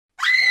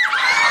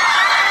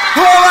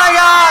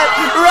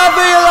Run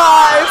for your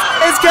lives!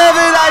 It's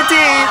COVID-19!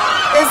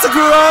 It's the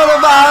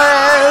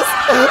coronavirus!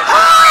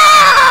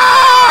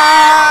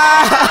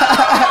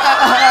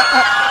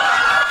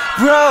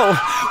 Bro,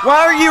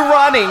 why are you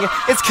running?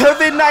 It's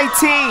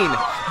COVID-19!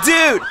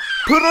 Dude,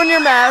 put on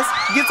your mask,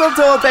 get some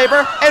toilet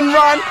paper, and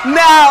run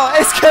now!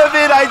 It's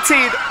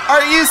COVID-19!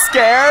 Are you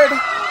scared?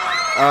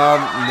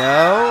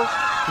 No.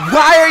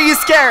 Why are you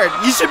scared?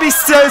 You should be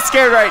so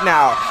scared right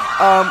now.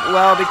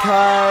 Well,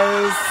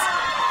 because...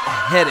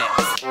 hit it.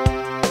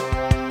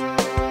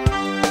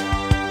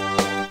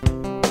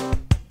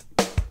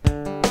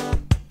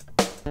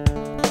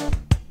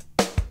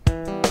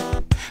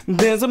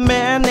 There's a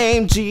man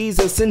named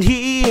Jesus and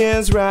he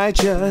is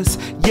righteous.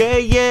 Yeah,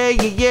 yeah,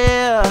 yeah,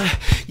 yeah.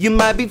 You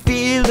might be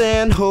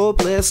feeling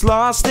hopeless,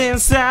 lost in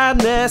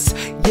sadness.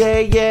 Yeah,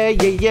 yeah,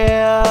 yeah,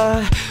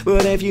 yeah.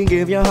 But if you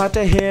give your heart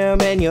to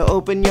him and you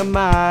open your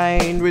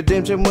mind,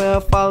 redemption will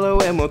follow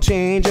and will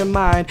change your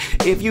mind.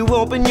 If you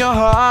open your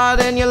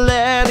heart and you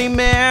let him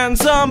in,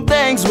 some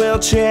things will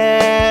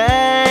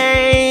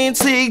change.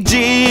 Seek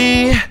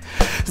Jesus,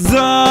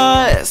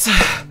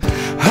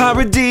 our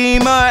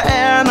Redeemer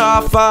and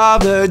our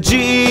Father.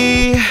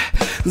 Jesus,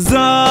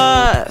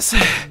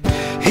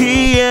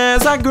 he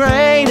is our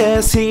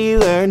greatest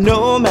healer.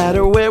 No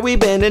matter where we've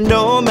been and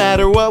no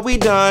matter what we've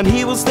done,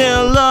 he will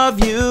still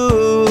love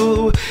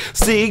you.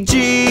 Seek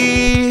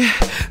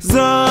Jesus,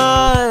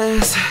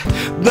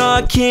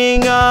 the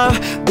King of...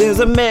 There's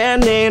a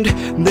man named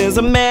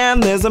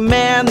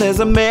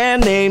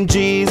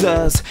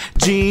Jesus.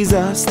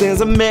 Jesus,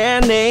 there's a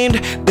man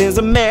named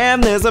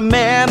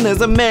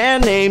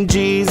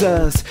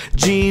Jesus.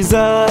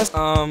 Jesus.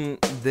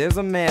 There's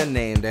a man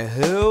named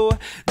who?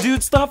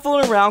 Dude, stop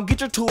fooling around, get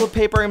your toilet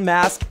paper and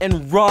mask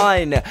and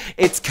run.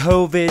 It's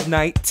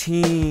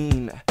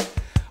COVID-19.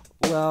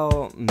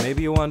 Well,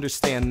 maybe you'll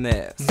understand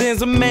this.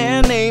 There's a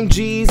man named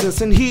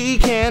Jesus and he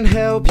can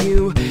help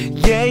you.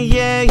 Yeah,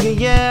 yeah, yeah,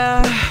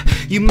 yeah.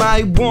 You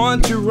might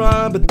want to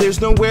run, but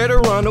there's nowhere to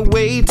run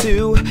away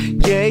to.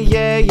 Yeah,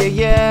 yeah, yeah,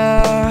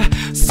 yeah.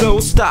 So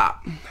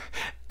stop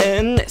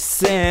and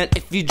listen.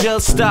 If you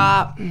just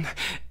stop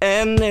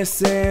and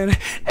listen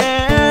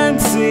and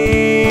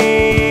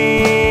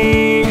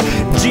see,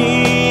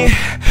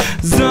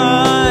 Jesus,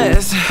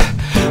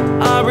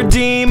 our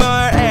Redeemer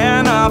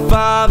and our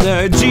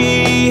Father.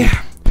 Jesus,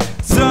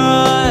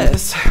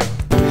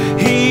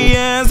 he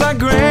is our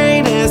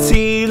greatest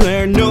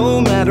healer.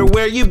 No matter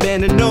where you've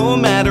been and no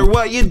matter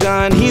what you've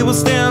done, he will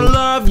still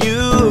love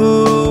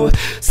you.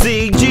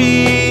 Seek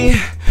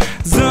Jesus,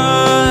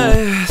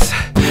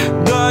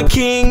 the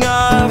King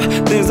of...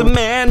 There's a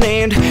man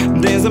named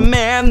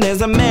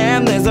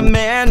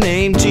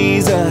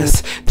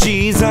Jesus.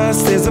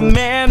 Jesus, there's a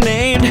man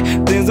named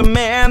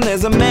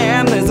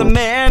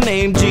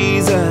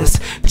Jesus.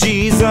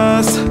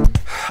 Jesus.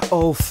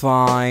 Oh,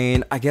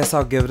 fine. I guess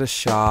I'll give it a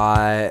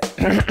shot.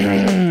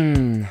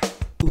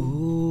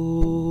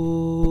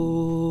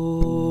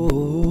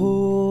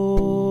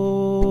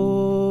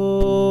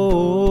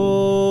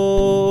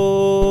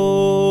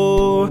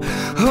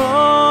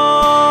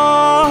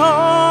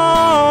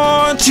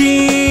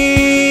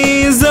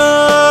 Jesus,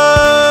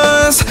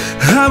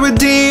 our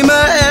Redeemer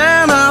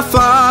and our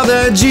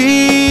Father.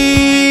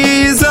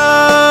 Jesus,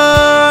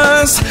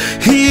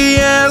 he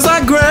is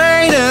our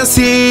greatest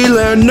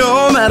healer.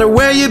 No matter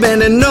where you've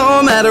been and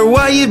no matter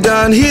what you've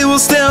done, he will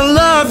still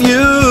love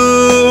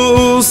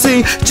you.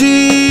 See,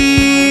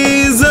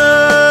 Jesus,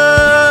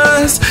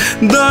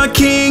 the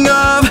King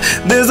of...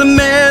 There's a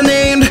man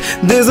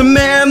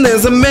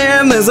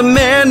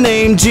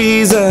named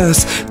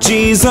Jesus.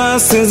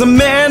 Jesus, there's a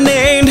man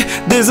named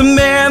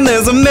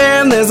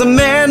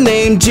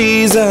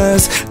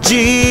Jesus.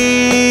 Jesus.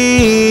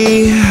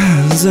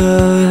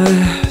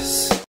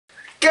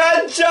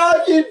 Good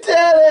job, you did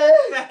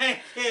it! Thank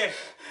you.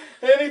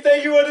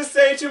 Anything you want to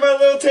say to my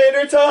little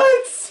tater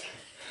tots?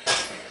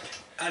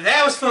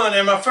 That was fun.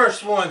 They're my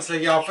first one, so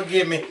y'all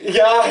forgive me.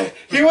 Yeah,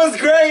 he was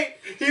great.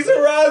 He's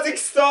a rising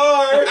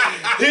star.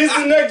 He's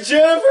the next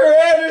Jennifer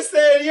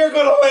Aniston. You're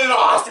gonna win an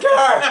Oscar.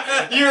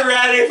 You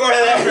ready for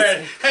this? I'm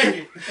ready. Thank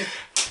you.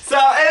 So,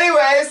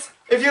 anyways,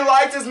 if you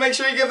liked this, make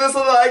sure you give this a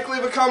like,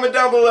 leave a comment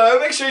down below.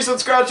 Make sure you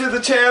subscribe to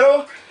the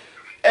channel.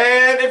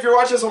 And if you're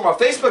watching this on my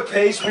Facebook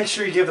page, make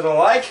sure you give it a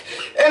like.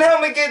 And help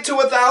me get to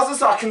 1,000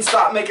 so I can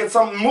stop making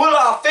some moolah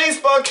off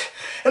Facebook.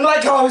 And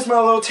like always, my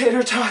little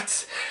tater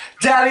tots,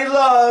 Daddy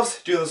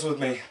loves. Do this with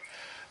me.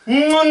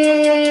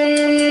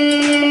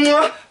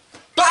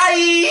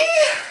 Bye!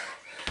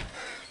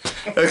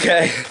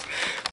 Okay.